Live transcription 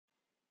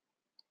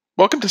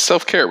Welcome to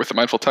Self-Care with the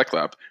Mindful Tech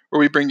Lab, where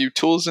we bring you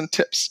tools and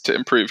tips to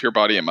improve your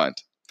body and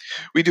mind.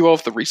 We do all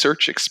of the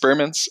research,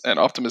 experiments, and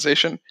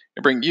optimization,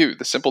 and bring you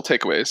the simple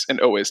takeaways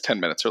in always 10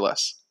 minutes or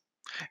less.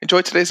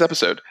 Enjoy today's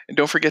episode, and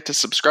don't forget to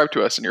subscribe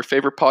to us in your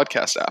favorite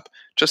podcast app.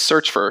 Just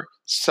search for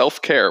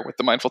Self-Care with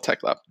the Mindful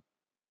Tech Lab.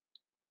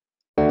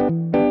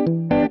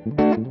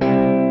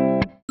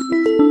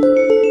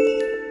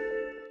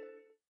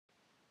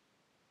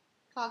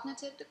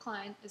 Cognitive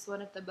decline is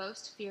one of the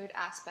most feared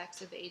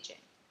aspects of aging.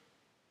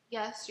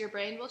 Yes, your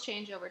brain will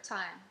change over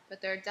time,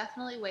 but there are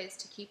definitely ways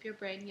to keep your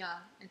brain young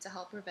and to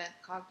help prevent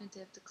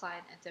cognitive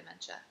decline and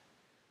dementia.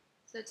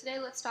 So today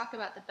let's talk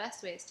about the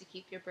best ways to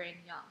keep your brain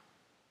young.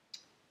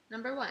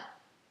 Number 1,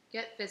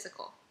 get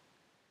physical.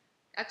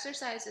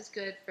 Exercise is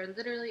good for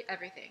literally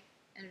everything,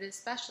 and it is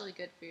especially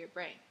good for your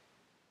brain.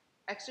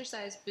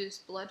 Exercise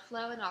boosts blood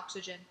flow and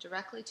oxygen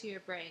directly to your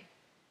brain,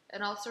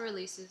 and also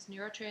releases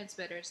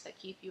neurotransmitters that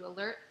keep you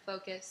alert,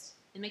 focused,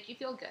 and make you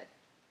feel good,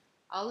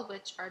 all of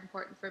which are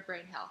important for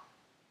brain health.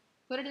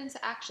 Put it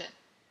into action.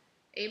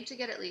 Aim to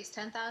get at least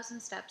 10,000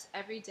 steps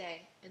every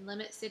day and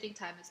limit sitting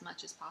time as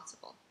much as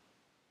possible.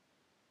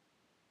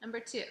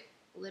 Number 2,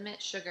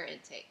 limit sugar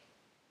intake.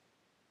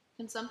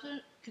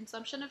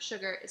 Consumption of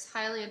sugar is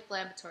highly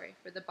inflammatory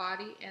for the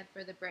body and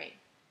for the brain,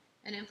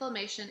 and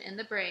inflammation in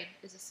the brain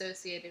is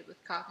associated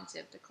with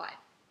cognitive decline.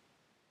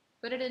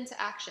 Put it into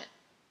action.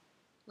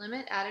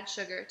 Limit added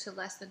sugar to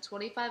less than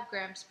 25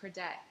 grams per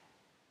day.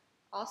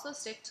 Also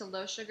stick to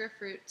low sugar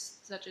fruits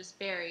such as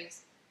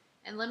berries,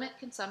 and limit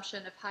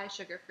consumption of high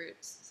sugar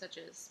fruits such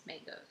as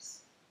mangoes.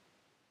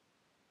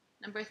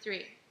 Number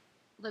 3,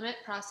 limit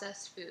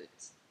processed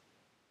foods.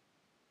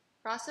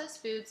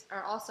 Processed foods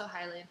are also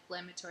highly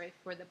inflammatory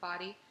for the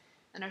body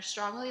and are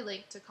strongly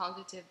linked to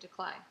cognitive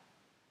decline.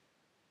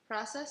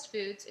 Processed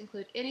foods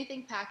include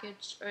anything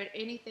packaged or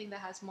anything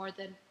that has more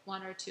than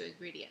 1 or 2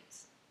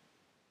 ingredients.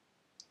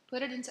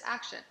 Put it into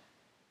action.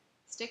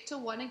 Stick to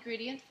one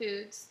ingredient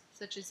foods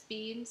such as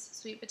beans,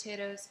 sweet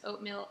potatoes,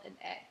 oatmeal, and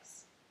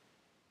eggs.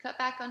 Cut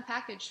back on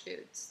packaged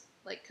foods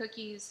like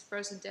cookies,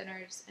 frozen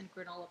dinners, and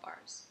granola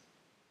bars.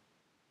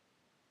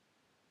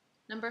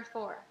 Number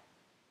 4,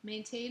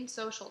 maintain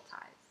social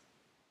ties.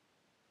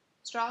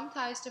 Strong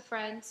ties to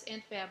friends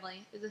and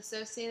family is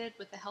associated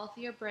with a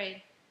healthier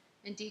brain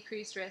and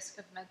decreased risk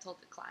of mental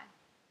decline.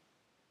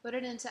 Put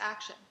it into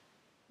action.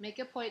 Make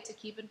a point to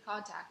keep in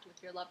contact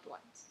with your loved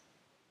ones.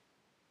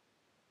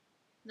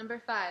 Number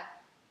 5,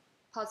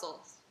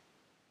 puzzles.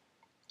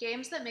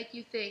 Games that make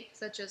you think,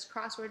 such as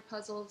crossword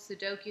puzzles,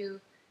 Sudoku,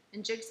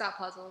 and jigsaw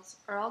puzzles,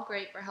 are all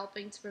great for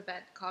helping to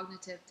prevent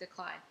cognitive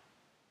decline.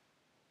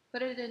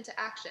 Put it into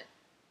action.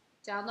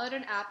 Download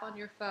an app on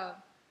your phone,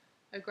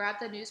 or grab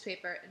the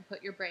newspaper and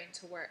put your brain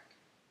to work.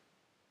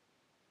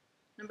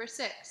 Number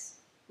 6,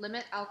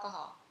 limit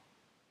alcohol.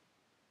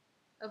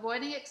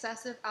 Avoiding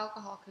excessive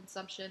alcohol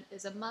consumption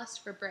is a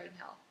must for brain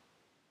health.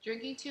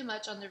 Drinking too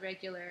much on the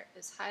regular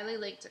is highly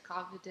linked to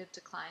cognitive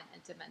decline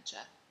and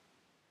dementia.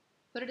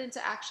 Put it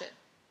into action.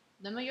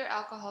 Limit your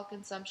alcohol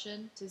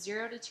consumption to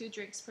 0 to 2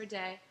 drinks per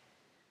day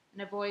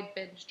and avoid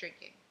binge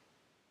drinking.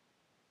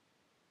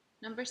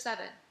 Number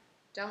 7,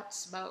 don't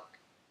smoke.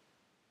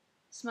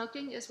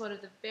 Smoking is one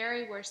of the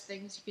very worst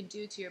things you can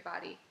do to your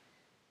body,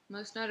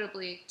 most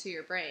notably to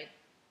your brain.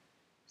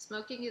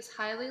 Smoking is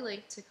highly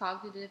linked to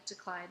cognitive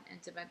decline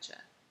and dementia.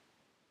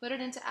 Put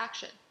it into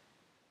action.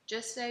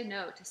 Just say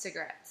no to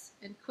cigarettes,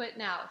 and quit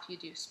now if you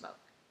do smoke.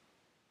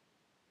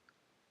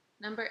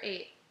 Number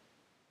 8,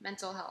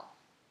 mental health.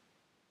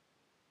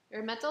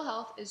 Your mental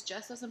health is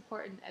just as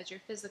important as your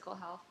physical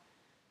health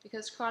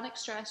because chronic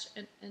stress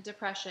and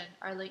depression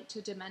are linked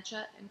to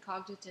dementia and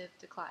cognitive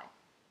decline.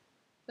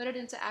 Put it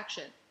into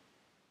action.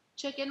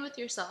 Check in with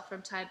yourself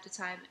from time to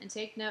time and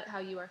take note how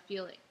you are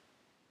feeling.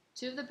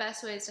 2 of the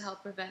best ways to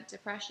help prevent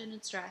depression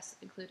and stress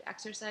include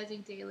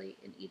exercising daily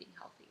and eating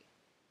healthy.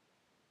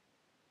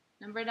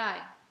 Number 9,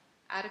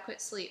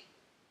 adequate sleep.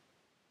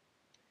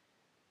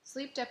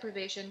 Sleep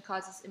deprivation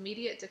causes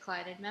immediate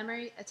decline in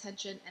memory,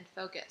 attention, and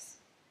focus.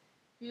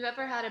 If you've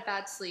ever had a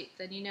bad sleep,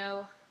 then you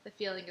know the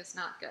feeling is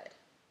not good.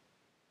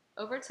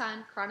 Over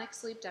time, chronic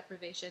sleep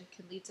deprivation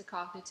can lead to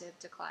cognitive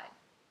decline.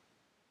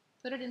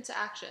 Put it into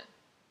action.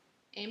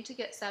 Aim to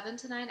get 7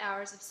 to 9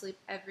 hours of sleep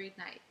every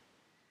night.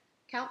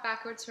 Count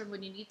backwards from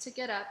when you need to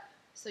get up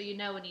so you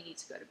know when you need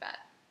to go to bed.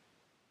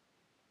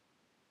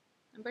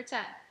 Number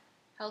 10,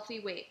 healthy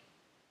weight.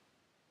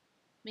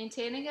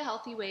 Maintaining a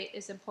healthy weight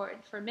is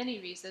important for many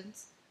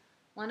reasons,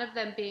 one of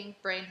them being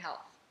brain health.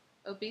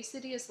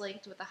 Obesity is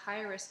linked with a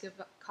higher risk of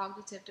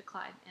cognitive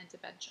decline and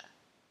dementia.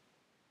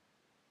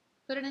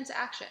 Put it into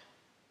action.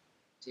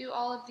 Do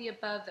all of the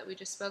above that we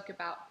just spoke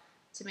about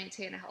to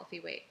maintain a healthy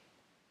weight.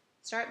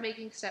 Start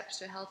making steps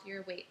to a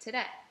healthier weight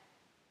today.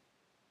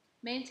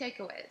 Main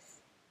takeaways.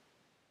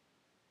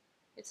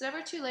 It's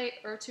never too late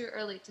or too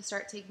early to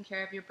start taking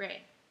care of your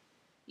brain.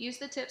 Use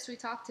the tips we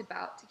talked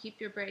about to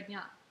keep your brain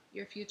young.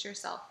 Your future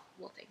self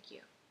will thank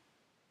you.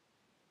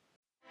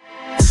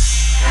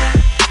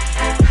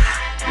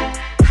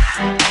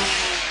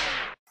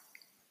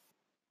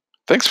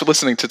 Thanks for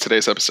listening to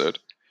today's episode.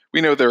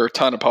 We know there are a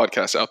ton of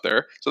podcasts out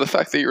there, so the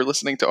fact that you're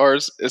listening to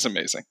ours is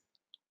amazing.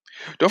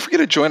 Don't forget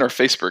to join our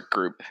Facebook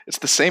group. It's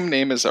the same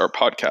name as our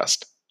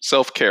podcast,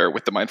 Self-Care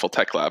with the Mindful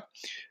Tech Lab,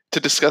 to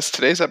discuss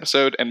today's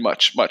episode and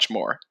much, much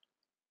more.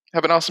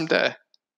 Have an awesome day.